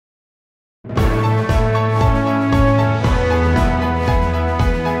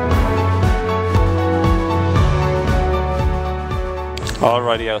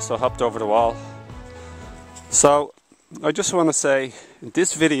Alrighty, so I hopped over the wall. So I just want to say, in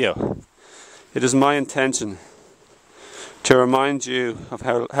this video, it is my intention to remind you of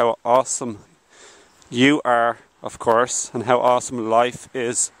how awesome you are, of course, and how awesome life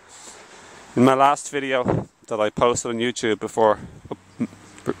is. In my last video that I posted on YouTube before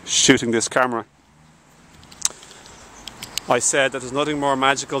shooting this camera, I said that there's nothing more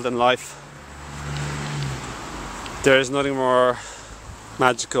magical than life. There is nothing more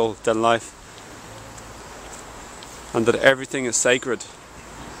magical than life, and that everything is sacred,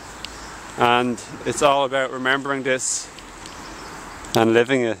 and it's all about remembering this and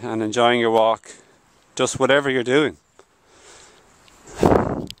living it and enjoying your walk, just whatever you're doing.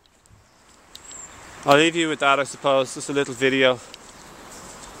 I'll leave you with that, I suppose, just a little video,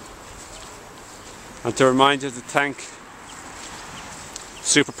 and to remind you to thank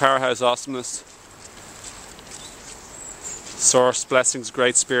Super Powerhouse Awesomeness, Source, Blessings,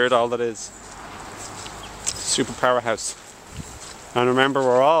 Great Spirit, all that is. Super Powerhouse. And remember,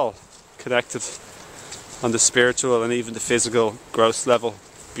 we're all connected on the spiritual and even the physical, gross level.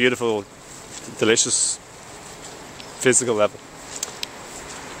 Beautiful, delicious physical level.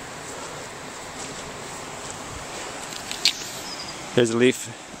 Here's a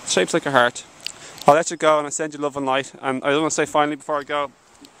leaf, shaped like a heart. I'll let you go and I send you love and light. And I want to say finally before I go,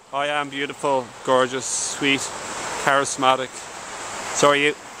 I am beautiful, gorgeous, sweet, charismatic, so are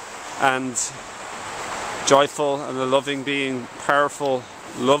you, and joyful and a loving being, powerful,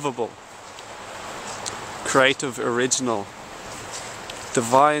 lovable, creative, original,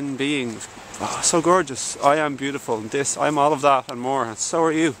 divine being. Oh, so gorgeous. I am beautiful, and this, I'm all of that and more, and so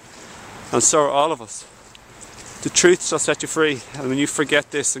are you, and so are all of us. The truth shall set you free, and when you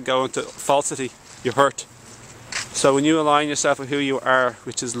forget this and go into falsity, you hurt. So when you align yourself with who you are,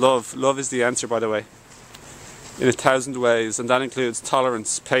 which is love, love is the answer, by the way, in 1,000 ways, and that includes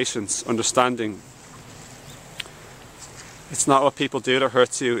tolerance, patience, understanding. It's not what people do that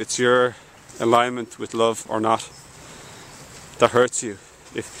hurts you, it's your alignment with love or not that hurts you.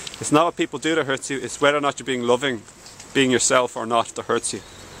 It's not what people do that hurts you, it's whether or not you're being loving, being yourself or not, that hurts you.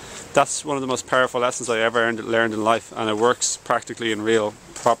 That's one of the most powerful lessons I ever learned in life, and it works practically in real,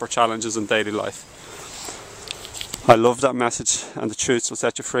 proper challenges in daily life. I love that message, and the truth shall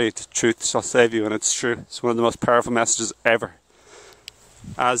set you free, the truth shall save you, and it's true. It's one of the most powerful messages ever.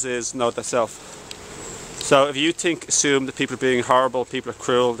 As is, know thyself. So if you assume that people are being horrible, people are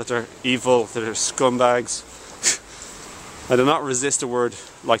cruel, that they're evil, that they're scumbags, I do not resist a word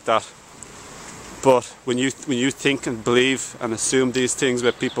like that. But when you think and believe and assume these things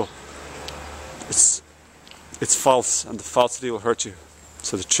about people, it's false, and the falsity will hurt you.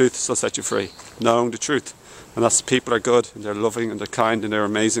 So the truth shall set you free, knowing the truth. And that's, people are good, and they're loving, and they're kind, and they're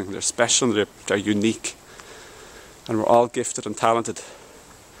amazing, and they're special, and they're unique. And we're all gifted and talented.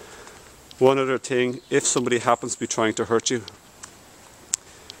 One other thing, if somebody happens to be trying to hurt you,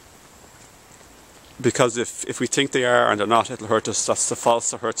 because if we think they are and they're not, it'll hurt us. That's the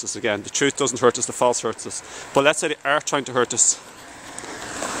false that hurts us again. The truth doesn't hurt us, the false hurts us. But let's say they are trying to hurt us.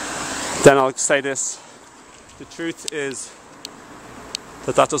 Then I'll say this. The truth is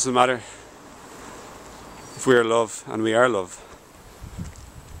that doesn't matter. If we are love, and we are love.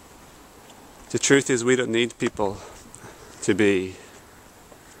 The truth is we don't need people to be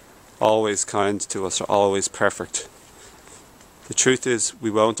always kind to us or always perfect. The truth is we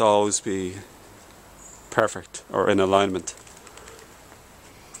won't always be perfect or in alignment.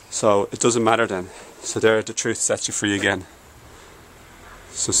 So it doesn't matter then. So there, the truth sets you free again.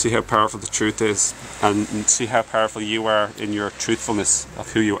 So see how powerful the truth is, and see how powerful you are in your truthfulness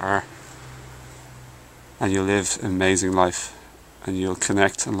of who you are. And you'll live an amazing life, and you'll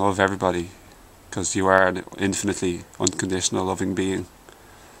connect and love everybody, because you are an infinitely unconditional loving being.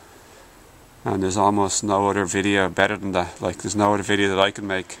 And there's almost no other video better than that. Like, there's no other video that I can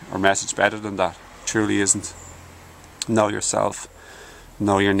make or message better than that. Truly isn't. Know yourself,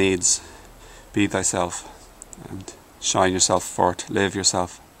 know your needs, be thyself, and shine yourself forth, live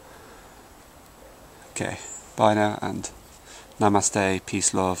yourself. Okay, bye now, and namaste,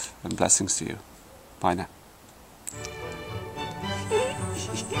 peace, love, and blessings to you. Bye now.